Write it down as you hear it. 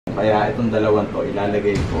Kaya itong dalawang to,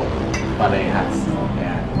 ilalagay ko parehas.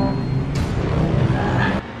 Ayan.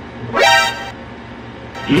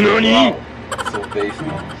 Nani? Wow. So tasty.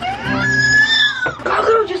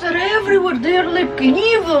 Cockroaches are everywhere. They are like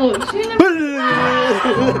evil.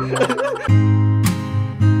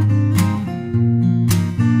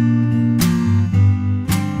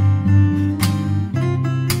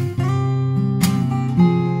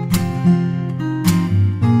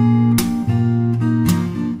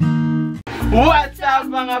 What's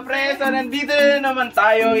up mga pre? So nandito na naman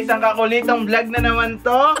tayo, isang kakulitong vlog na naman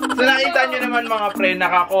to. So nakita nyo naman mga pre,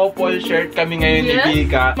 naka-couple shirt kami ngayon ni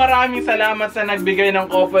Vika. Maraming salamat sa nagbigay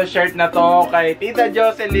ng couple shirt na to kay Tita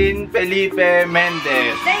Jocelyn Felipe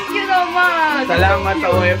Mendez. Thank you so much. Salamat sa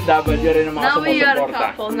OFW rin ng mga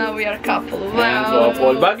sumusuporta. Now we are couple. Wow.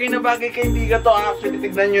 Couple. Bagay na bagay kay Vika to. Actually,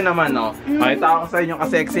 tignan nyo naman, no? Makita ko sa inyo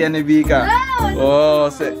ka-sexy yan ni Vika.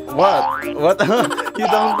 Oh, what? What? You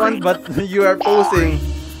don't want but you are posing.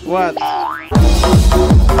 What?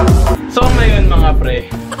 So ngayon mga pre,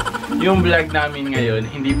 yung vlog namin ngayon,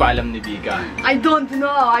 hindi pa alam ni Vika. I don't know.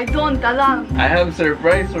 I don't alam. I have a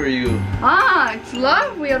surprise for you. Ah, it's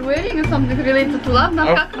love. We are wearing something related to love.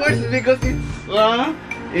 Not of course, because it's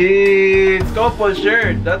couple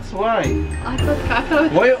shirt. That's why. I thought cockroach.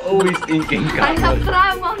 Why you always thinking cockroach? I have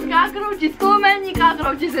trauma on cockroaches. Too many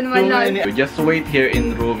cockroaches in my life. Just wait here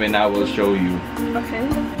in the room and I will show you. Okay.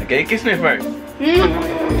 Okay, kiss me first.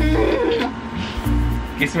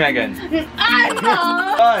 Kiss me again. No.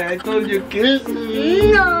 I told you kiss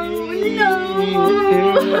me. No.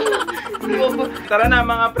 Tara na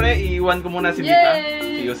mga pre, iiwan ko muna si Vika.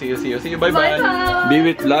 See you. Bye bye. Be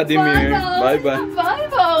with Vladimir. Bye bye.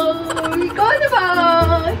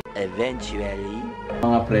 Goodbye. Eventually.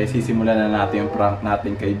 Mga pre, sisimulan na natin yung prank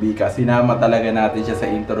natin kay Vika. Sinama talaga natin siya sa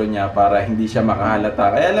intro niya para hindi siya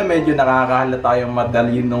makahalata. Kaya lang medyo nakakahalata yung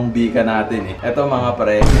madalinong Vika natin eh. Eto mga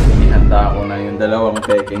pre, ihanda ko na yung dalawang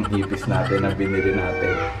peking hipis natin na binili natin.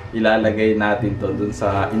 Ilalagay natin to dun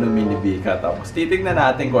sa inumin ni Vika. Tapos titignan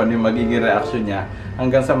natin kung ano yung magiging reaction niya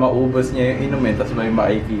hanggang sa maubos niya yung inumin. Tapos may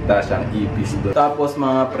makikita siyang hipis doon. Tapos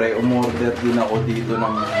mga pre, umorder din ako dito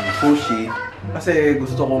ng sushi. Kasi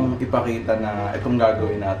gusto kong ipakita na itong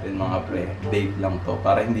gagawin natin mga pre, date lang to.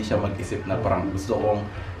 Para hindi siya mag-isip na prank. Gusto kong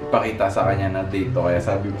ipakita sa kanya na date to. Kaya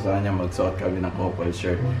sabi ko sa kanya magsuot kami ng couple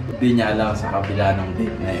shirt. Hindi niya alam sa kabila ng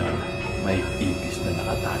date na yun, may ipis na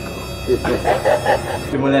nakatago.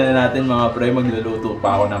 Simulan na natin mga pre, magluluto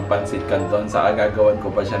pa ako ng pansit canton. Saka gagawan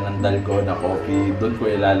ko pa siya ng dalgona coffee. Doon ko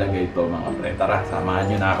ilalagay ito mga pre. Tara, samahan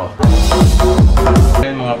nyo na ako.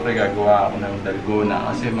 Ngayon mga pre, gagawa ako ng dalgona.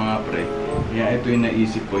 Kasi mga pre, ito yung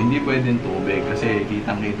naisip ko. Hindi pwedeng tubig kasi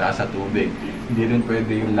kitang-kita sa tubig. Hindi rin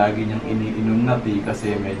pwede yung lagi niyang iniinom na tea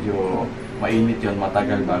kasi medyo mainit yun,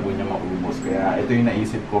 matagal bago niya maubos. Kaya ito yung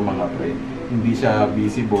naisip ko mga pre. Hindi siya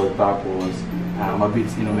visible tapos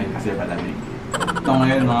mabilis inumin kasi malamig. Ito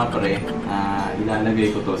ngayon mga pre, ilalagay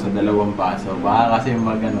ko to sa dalawang baso. Baka kasi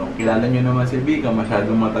kilala nyo naman si Vika,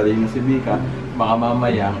 masyadong matalino si Vika. Baka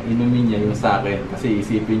mamaya inumin niya yung sa akin kasi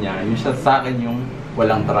isipin niya, yung siya sa akin yung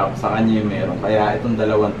walang trap, sa kanya yung meron. Kaya itong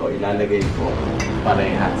dalawang to ilalagay ko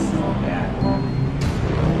parehas. Ayan.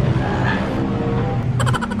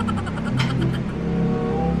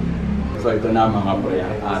 So ito na mga pre,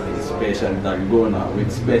 ang ating special dalgona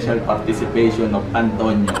with special participation of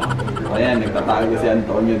Antonio. So ayan, nagtatago si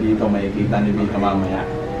Antonio dito, makikita ni Vika mamaya.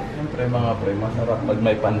 Siyempre mga pre, masarap pag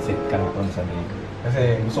may pansit canton sa date.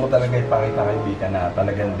 Kasi gusto ko talaga ipakita kay Vika na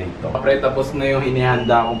talagang date to. Mga pre, tapos na yung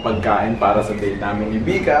inihanda kong pagkain para sa date namin ni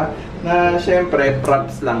Vika. Na siyempre,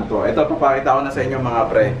 props lang to. Ito, papakita ko na sa inyo mga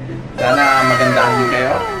pre. Sana magandahan din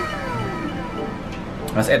kayo.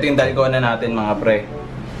 Mas ito yung dalgona natin mga pre.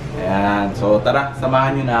 Ayan, so tara,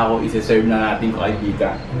 samahan nyo na ako, isi-serve na natin ko kay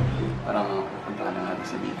Vika. Parang puntahan na natin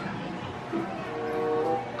si Vika.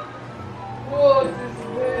 What is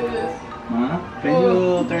this? Huh? Can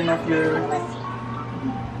you turn up your...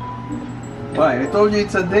 Why? I told you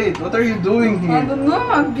it's a date. What are you doing here? I don't know,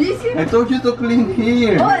 I'm busy. I told you to clean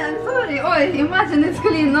here. Oh, I'm sorry. Oh, imagine it's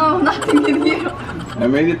clean. No, nothing in here.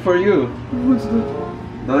 I made it for you. What's that?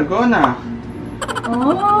 Dalgona.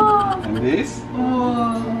 Oh. And this?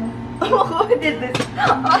 Oh. What is this?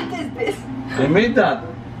 What is this? I made that.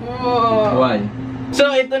 Oh. Why?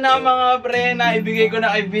 So ito na mga pre, na ibigay ko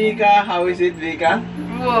na kay Vika. How is it, Vika?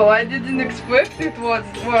 Whoa, I didn't expect it was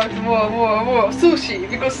whoa. Sushi,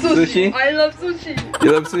 because sushi. Sushi? I love sushi.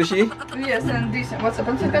 You love sushi? Yes, and this, what's a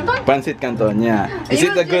pancit canton? Pancit Canton, yeah. Is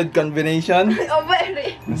it a good combination? Oh,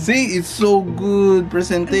 very. See, it's so good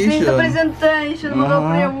presentation. It's the presentation, mga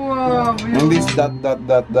pre, wow. And this dot.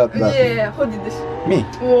 Yeah, who did this? Me.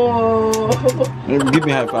 Whoa. Give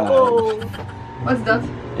me high five. Whoa. What's that?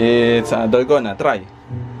 It's dalgona. Try.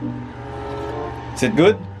 Is it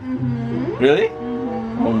good? Really?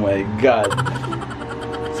 Oh my god.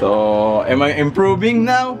 So, am I improving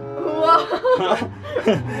now? Wow.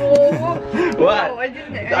 What? Wow, I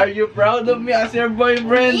didn't. Are you proud of me as your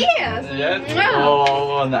boyfriend? Yes. Yes? Yeah.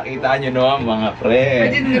 Oh, nakita nyo naman mga pre.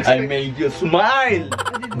 I didn't expect. I made you smile.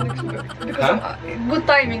 I didn't expect. Because Huh? good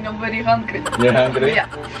timing, I'm very hungry. You're hungry? Yeah.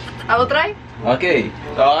 I will try. Okay.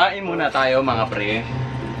 So, kain muna tayo mga pre.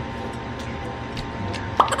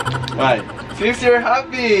 Why? Since you're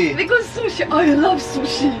happy. Because sushi, I love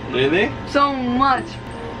sushi Really? so much.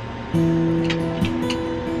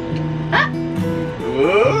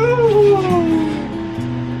 Ooh.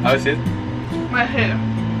 How is it? My hair.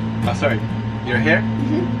 Oh, sorry. Your hair?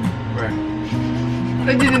 Where?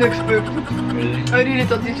 I didn't expect. Really? I really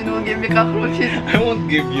thought you would give me cockroaches. I won't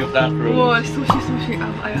give you cockroach. Oh, sushi.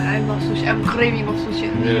 I love sushi. I'm craving of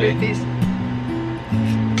sushi. Really? This.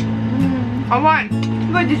 Why?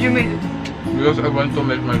 Why did you make it? Because I want to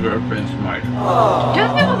make my girlfriend smile.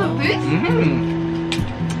 Just because of this?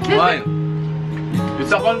 Why?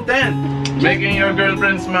 It's a content. Making your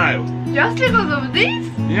girlfriend smile. Just because of this?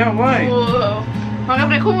 Yeah, why? Whoa. Mga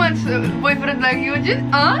pre, who wants a boyfriend like you, Jin?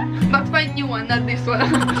 But find new one, not this one.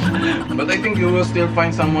 But I think you will still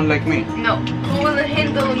find someone like me. No. Who will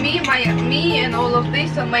handle me and all of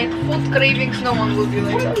this and my food cravings? No one will be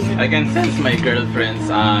like that. I can sense my girlfriend's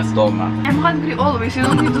stomach. I'm hungry always. You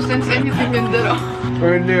don't need to sense anything in there.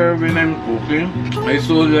 Earlier when I'm cooking, I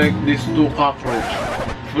saw like these two cockroaches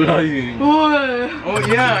flying. Whoa. Oh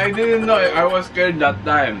yeah, I didn't know. I was scared that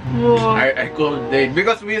time. Whoa. I called Dave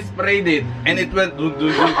because we sprayed it and it went do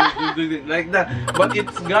like that. But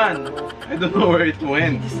it's gone. I don't know where it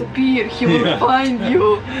went. Disappear. He will find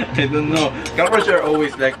you. I don't know. Cockroaches are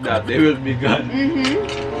always like that. They will be gone.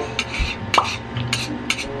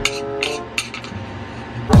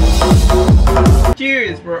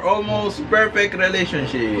 Cheers for almost perfect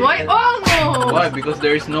relationship. Why almost? Why? Because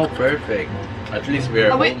there is no perfect. At least we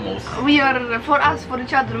are almost. We are, for us, for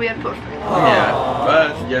each other, we are perfect. Yeah,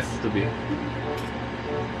 but just to be.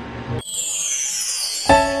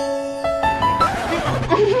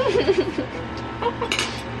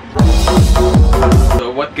 So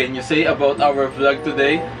what can you say about our vlog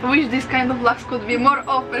today? I wish this kind of vlogs could be more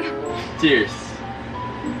often. Cheers.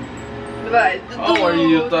 Right. How are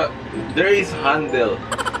you? There is handle.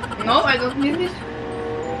 No, I don't need this.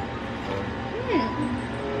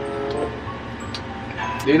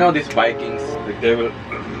 Do you know these Vikings? Like they will.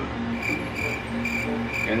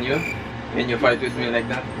 Can you fight with me like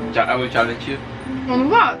that? I will challenge you On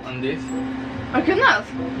what? on this. I cannot.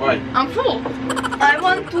 Why? I'm full. I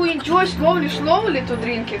want to enjoy slowly to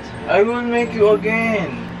drink it. I will make you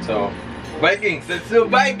again. So, Vikings, let's do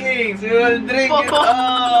Vikings. We will drink it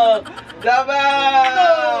all.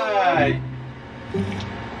 Bye.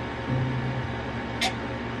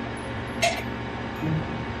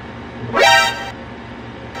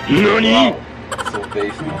 Nani? Wow. So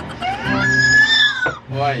tasty.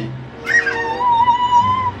 Why?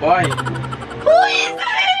 Why? Who is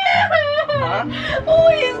there? Huh?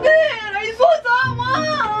 Who is there? I saw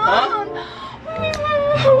someone.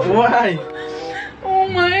 Why? Oh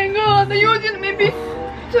my god, Eugene, maybe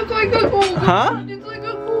it's like a cockroach. Huh? It's like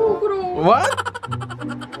a cockroach. What?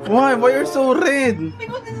 Why? Why you're so red?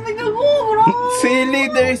 Because it's like a cockroach. Silly,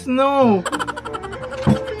 there is no.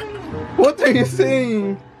 What are you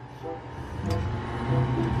saying?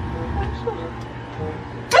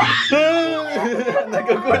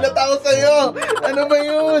 Nagagulat ako sa'yo! Ano ba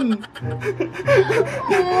yun?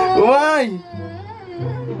 Why?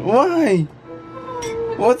 Why?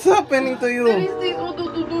 What's happening to you? There is this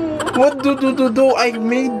do. What do? I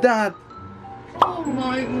made that! Oh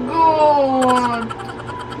my god!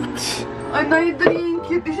 And I drink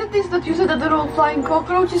it. Isn't this that you said that they're all flying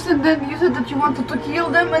cockroaches and then you said that you wanted to kill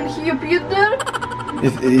them and he appeared there?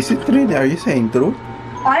 Is it really? Are you saying true?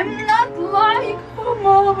 I'm not lying! Oh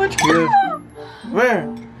mama! Where? Where?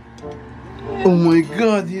 Oh my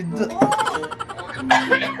god, you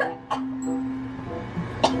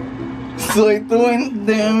So it went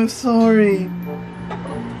there, I'm sorry.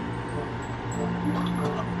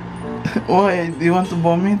 Why? Do you want to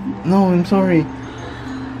vomit? No, I'm sorry.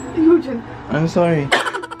 Eugene. I'm sorry.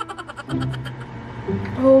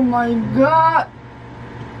 Oh my god!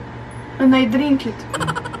 And I drink it.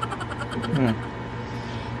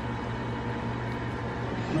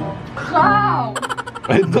 How?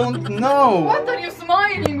 I don't know. What are you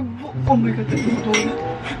smiling? Oh my god, I don't know.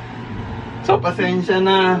 So, pasensya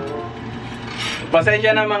na.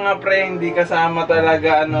 Pasensya na mga pre, hindi kasama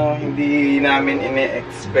talaga, hindi namin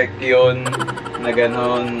ine-expect yun na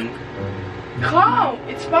ganon. How?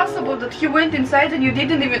 It's possible that he went inside and you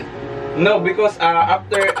didn't even... No, because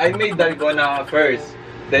after, I made dalgona first.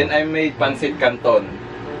 Then I made pancit canton.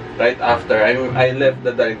 Right after, I left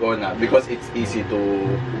the dalgona because it's easy to,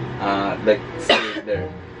 like, stay there.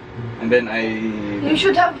 And then You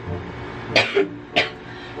should have...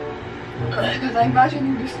 God, I'm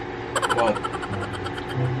imagining this. What?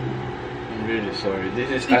 I'm really sorry. This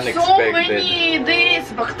is It's unexpected. so many these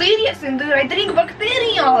bacteria in there. I drink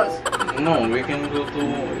bacteria. No, we can go to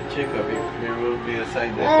checkup if there will be a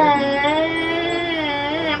side effect.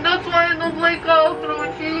 That's why I don't like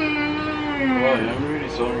cockroaches. Why? I'm really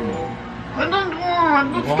sorry, man. I don't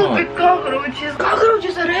want. Those stupid cockroaches.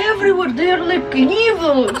 Cockroaches are everywhere. They're like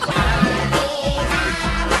evils.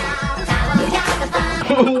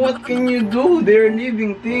 What can you do? They're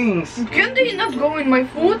living things. Can they not go in my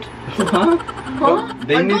food? Huh? Huh? But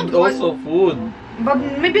they I need don't want- also food. But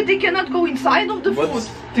maybe they cannot go inside of the But food.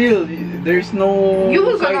 still, there's no... You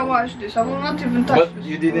will gonna side- wash this. I will not even touch But this.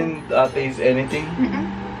 you didn't taste anything?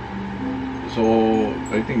 So,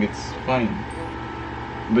 I think it's fine.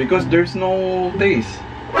 Because there's no taste.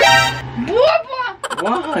 Papa!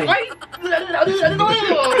 Why?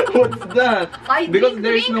 What's that? Because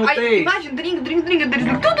there's no taste. Imagine, drink, and there's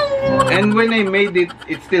like... doo-doo. And when I made it,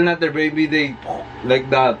 it's still not there, baby. They like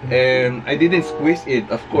that, and I didn't squeeze it,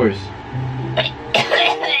 of course.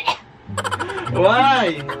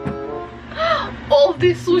 Why? All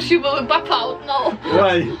this sushi will pop out now.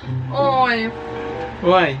 Why? Oh,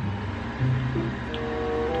 Why?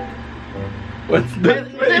 What's that?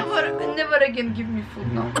 never again give me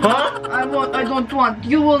food now. Huh? I don't want.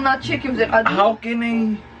 You will not check if there are... How can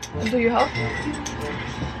I? Do you have?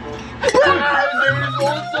 There is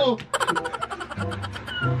also.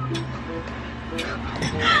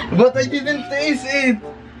 But I didn't taste it.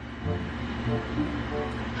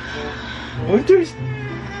 What there's?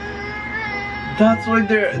 That's why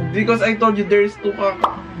there. Because I told you there is two cock.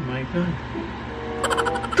 Oh my god.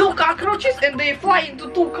 2 cockroaches and they fly into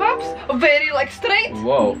 2 cups, very like straight.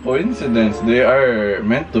 Wow, coincidence. They are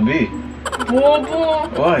meant to be. Bobo.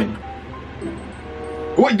 Why?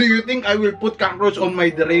 Wait, do you think I will put cockroach on my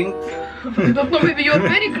drink? I don't know, maybe you're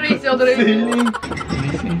very crazy already. Silly.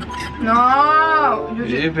 No, you You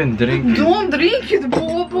just even drink it. don't drink it,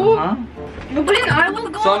 Bobo. Huh? But I will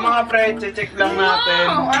go. So mga pre, check lang natin.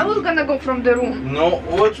 No, I will gonna go from the room. No,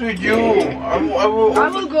 what's with you? I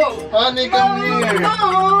will go. Honey, come here.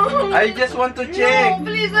 No. I just want to check. No,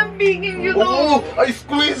 please, I'm begging you. Oh, No. I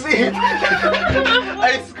squeeze it.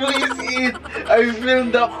 I squeeze it. I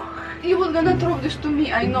feel the... You will gonna throw this to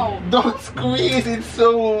me, I know. Don't squeeze, it's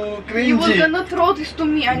so You will cringy. gonna throw this to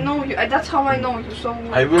me, I know you. That's how I know you. So.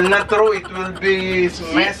 I will not throw, it will be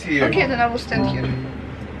messy. Okay, then I will stand here.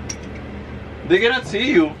 They cannot see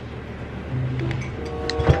you.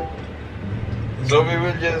 So we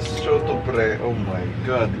will just show to pray. Oh my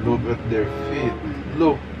god, look at their feet.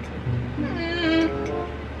 Look.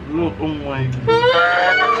 Look, oh my god.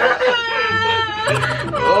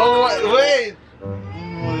 Oh, wait. Oh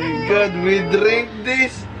my god, we drink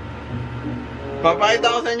this. Papakita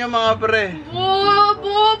ko sa inyo mga pre.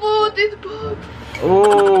 Bobo, did Bob.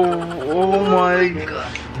 Oh my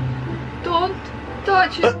god. Don't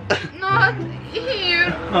touch it. Not here.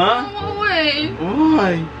 Huh? Go away.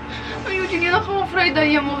 Why? Eugene, you're not so afraid I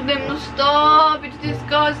am of them. No, stop. It's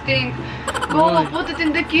disgusting. Go, Why? put it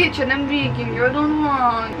in the kitchen. I'm begging you. I don't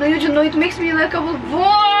want. No, Eugene, no, it makes me like I will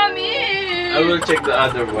vomit. I will check the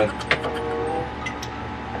other one.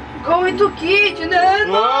 Go into kitchen.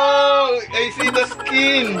 Wow! I see the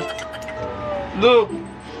skin! Look!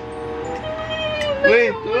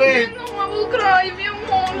 Wait, wait! No, I will cry if you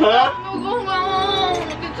won't. Huh? No, go home.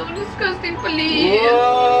 It's so disgusting, please.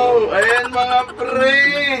 Wow! Ayan mga pre!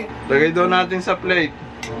 Lagay daw natin sa plate.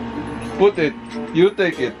 Put it. You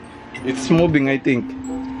take it. It's moving, I think.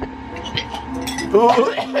 Oh.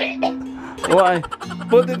 Why?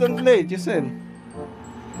 Put it on plate, you said.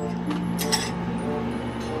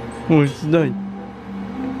 Oh, it's died.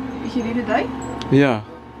 He really died? Yeah.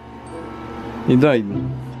 He died.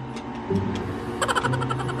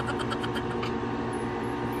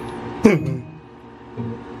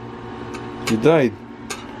 He died.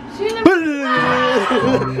 See you next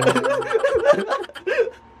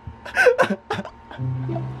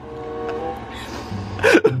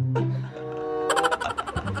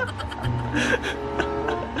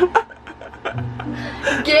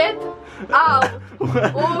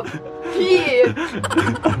of fear.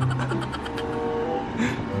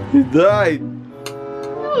 He died.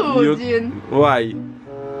 Oh, Jin. Why?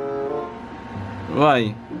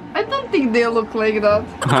 Why? I don't think they look like that.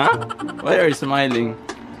 Huh? Why are you smiling?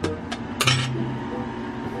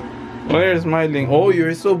 Why are you smiling? Oh,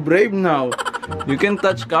 you're so brave now. You can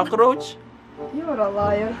touch cockroach? You're a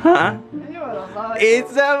liar. Huh? You're a liar.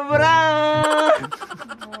 It's a prank!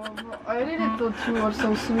 I really thought you were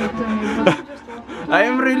so sweet to me, but you just I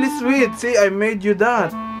am really sweet. See, I made you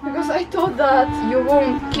that. because I thought that you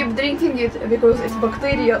won't keep drinking it because it's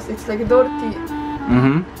bacteria, it's like dirty,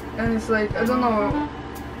 and it's like I don't know.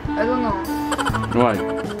 Why?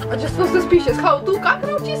 I just so suspicious how two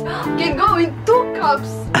cockroaches can go in two cups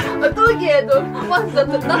together. What's that?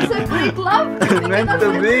 Not separate love? Meant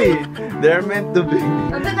to be. They're meant to be.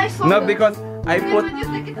 And then I saw No, that. because I And then put. when you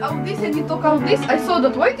take it out this and you took out this, I saw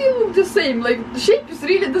that why do you look the same? Like the shape is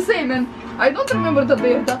really the same, and I don't remember that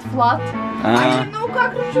they're that flat. I know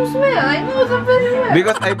cockroaches well. I know them very well.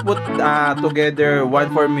 Because I put together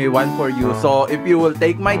one for me, one for you. So if you will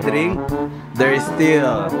take my drink, there is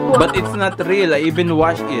still. But it's not real. I even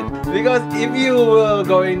wash it. Because if you were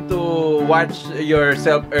going to watch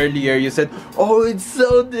yourself earlier, you said, "Oh, it's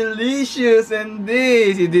so delicious," and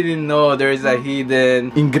this. You didn't know there is a hidden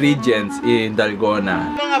ingredients in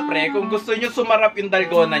dalgona. Mga pre, kung gusto nyo sumarap yung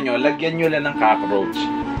dalgona nyo, lagyan nyo lang ng cockroach.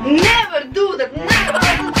 Never do that. Never.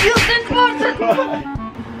 I will kill this person.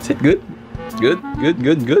 Is it good? Good.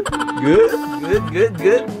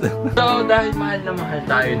 So, dahil mahal na mahal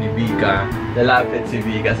tayo ni Vika, lalapit si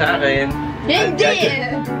Vika sa akin. Hindi.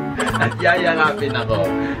 At yayakapin ako.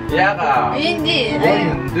 Yaka. Hindi.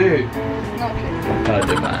 Hindi. Okay. Oh,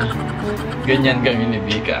 diba? Ganyan kami ni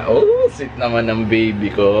Vika. Oh, sweet naman ng baby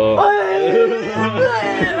ko.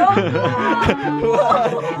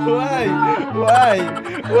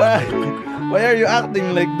 Why are you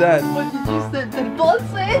acting like that? What did you say? Don't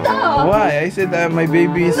say that. Why? I said my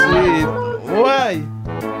baby is sweet. Why?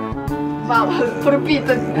 Wow,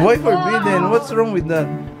 forbidden. Why forbidden? What's wrong with that?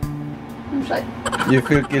 I'm shy. You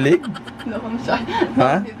feel kilig? No, I'm shy.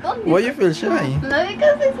 Huh? Don't Why you feel shy? No,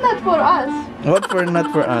 because it's not for us. What for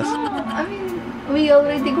not for us? No, I mean, we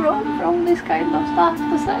already grown from this kind of stuff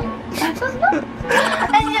to say. I don't know.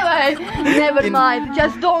 Anyway, never mind.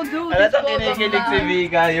 Just don't do this. kinikilig si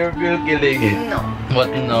Vika. You feel kilig. No.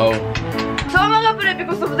 What no? So mga pre,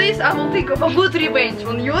 because of this, I will think of a good revenge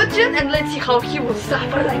on Eugene and let's see how he will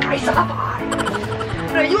suffer like I suffer.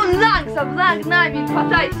 Pero yun lang sa vlog namin,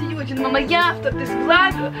 patay si Eugene mamaya after this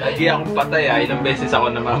vlog. Lagi akong patay ilang beses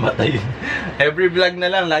ako namamatay. Every vlog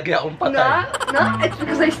na lang, lagi akong patay. No, it's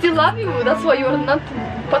because I still love you. That's why you're not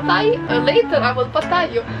patay. Later, I will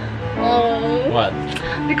patay you. Oh. What?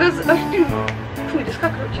 Because, food is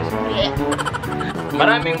cockroaches.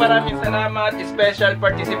 Maraming salamat. Special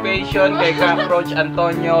participation kay Cockroach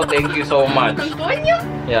Antonio. Thank you so much. Antonio?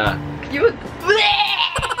 Yeah. Cute.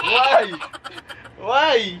 Why?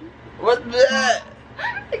 Why? What the?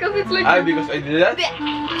 Because it's like... Because I did that?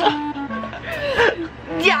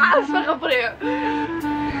 Yes, mga pre.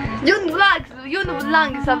 Yun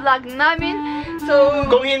lang sa vlog namin. So,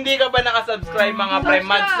 kung hindi ka pa nakasubscribe mga pre,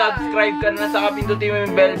 mag-subscribe ka na sa kapindutin mo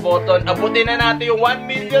yung bell button. Abutin na natin yung 1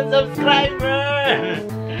 million subscribers!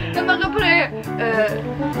 So mga pre,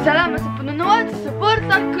 salamat sa panonood, sa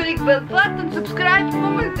suporta, click bell button, subscribe,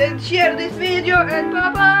 comment, and share this video, and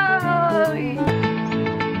bye-bye!